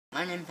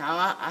my name's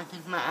Dara. I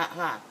think my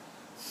atlas.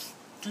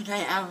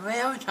 Today I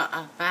will talk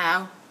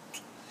about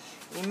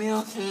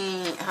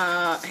emergency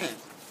kit.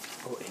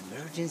 Oh,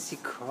 emergency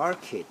car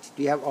kit.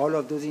 Do you have all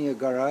of those in your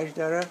garage,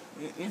 Dara?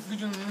 Yes, we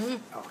do.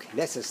 Okay,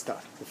 let's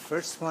start. The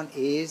first one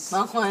is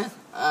First one,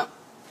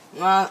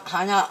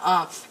 100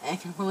 of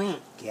Exp-139.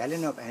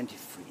 gallon of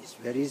antifreeze.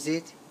 Where is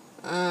it?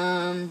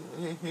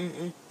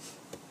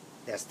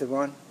 That's the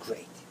one.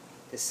 Great.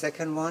 The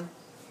second one?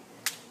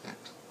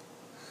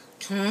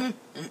 2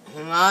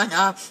 quarts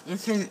of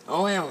engine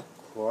oil.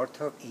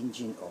 Quart of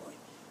engine oil.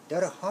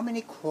 There are how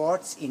many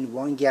quarts in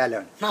 1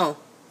 gallon? No.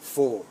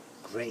 4.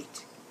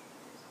 Great.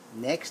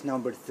 Next,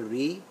 number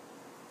 3.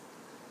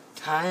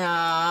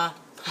 Tire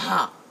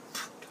pump.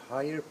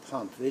 Tire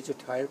pump. Where's your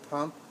tire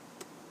pump?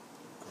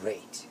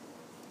 Great.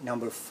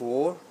 Number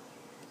 4.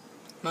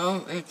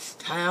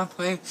 Tire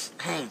pressure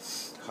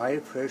gauge.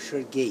 Tire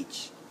pressure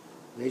gauge.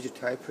 Where's your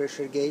tire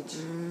pressure gauge?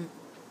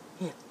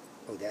 Here.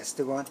 Oh, that's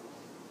the one.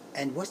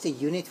 And what's the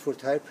unit for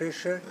tire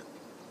pressure?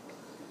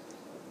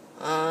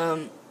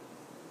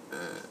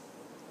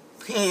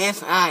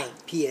 PSI.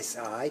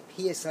 PSI.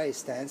 PSI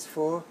stands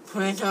for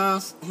Pressure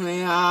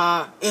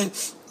square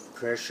inch.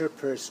 pressure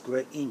per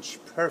square inch.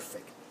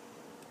 Perfect.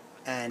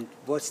 And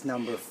what's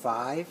number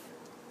 5?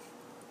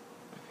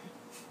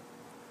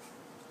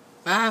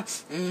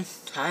 That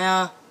is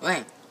tire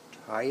wrench.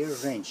 Tire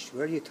wrench.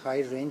 Where are your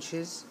tire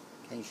wrenches?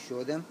 Can you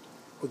show them?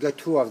 We got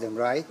 2 of them,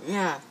 right?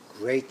 Yeah.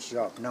 Great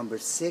job. Number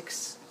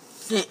 6.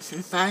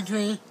 6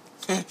 battery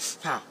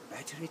tester.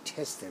 Battery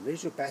tester.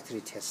 Where's your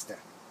battery tester?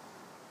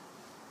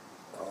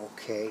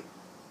 Okay.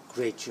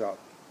 Great job.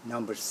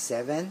 Number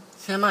 7.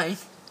 7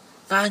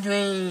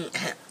 battery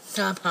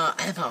jumper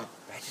cable.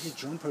 Battery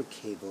jumper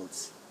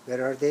cables.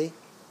 Where are they?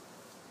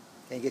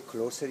 Can you get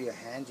closer your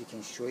hand? You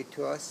can show it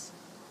to us.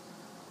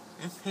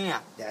 It's here.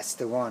 That's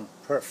the one.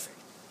 Perfect.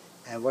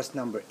 And what's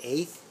number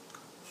 8?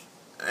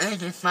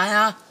 It is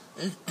fire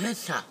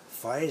extinguisher.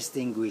 Fire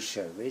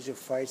extinguisher. Where's your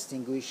fire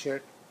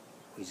extinguisher?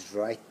 It's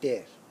right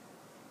there.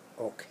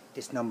 Okay.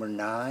 This number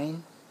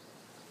 9.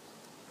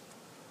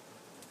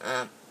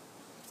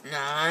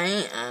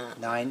 9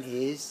 9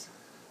 is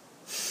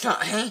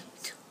socket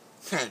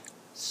set.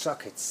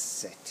 socket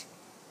set.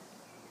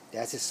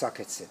 That's a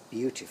socket set.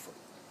 Beautiful.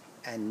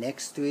 And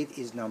next to it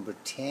is number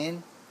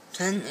 10.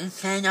 10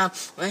 instead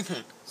of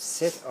wrenches.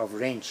 Set of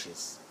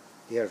wrenches.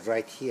 They are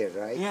right here,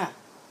 right? Yeah.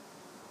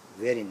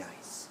 Very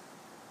nice.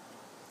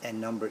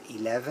 And number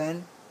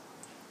 11.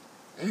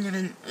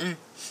 11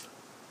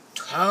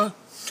 toe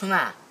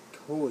strap.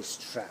 Toe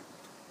strap.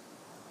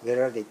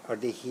 Where are they? Are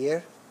they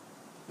here?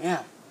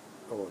 Yeah.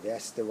 Oh,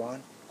 that's the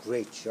one.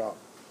 Great job.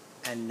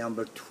 And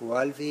number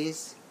 12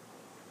 is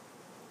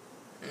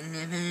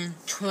 11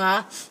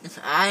 12 is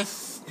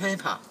ice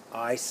scraper.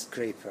 ice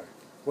scraper.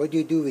 What do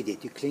you do with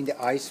it? You clean the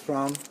ice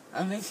from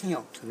A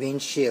windshield.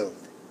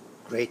 windshield.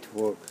 Great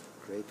work.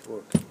 Great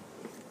work.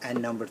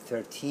 And number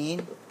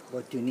 13,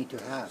 what do you need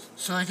to have?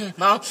 Sorting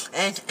box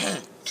and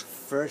 8.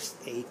 First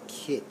aid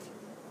kit.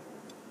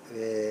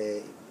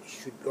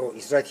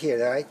 It's right here,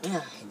 right?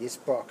 Yeah. In this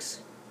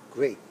box.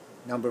 Great.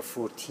 Number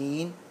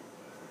 14,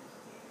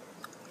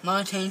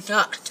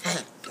 Multi-duct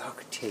tape.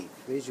 duct tape.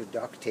 Where's your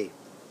duct tape?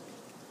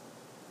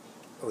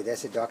 Oh,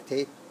 that's a duct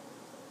tape?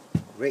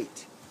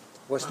 Great.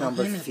 What's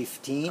number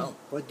 15? Oh.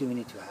 What do we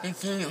need to have?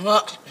 15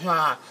 work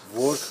gloves.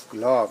 Work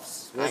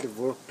gloves. Where are the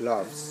work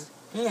gloves?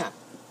 Here.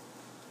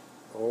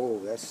 Oh,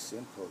 that's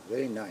simple.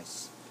 Very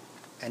nice.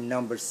 And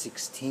number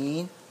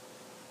 16,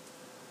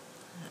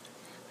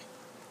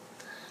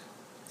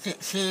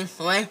 16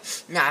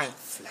 flashlight.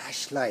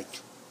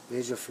 flashlight.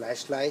 Where's your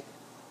flashlight?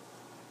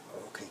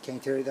 Okay, can you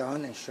turn it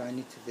on and shine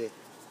it to the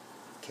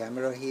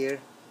camera here?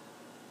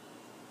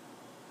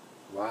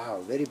 Wow,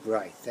 very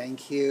bright.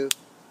 Thank you.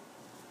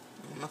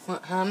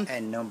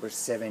 And number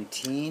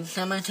 17,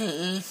 17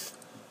 is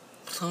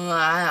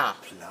plier.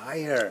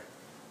 plier.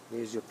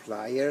 Where's your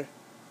plier?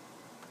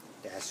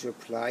 That's your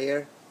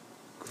plier.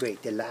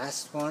 Great. The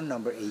last one,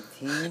 number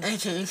 18,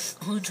 18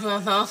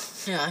 screwdriver,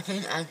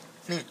 slotted and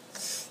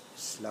Phillips.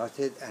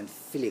 slotted and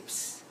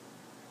Phillips.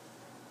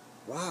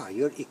 Wow,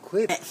 you're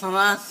equipped.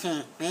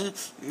 Explosive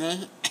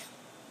late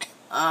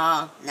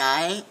all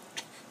night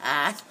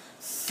at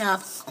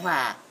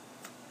subscribe.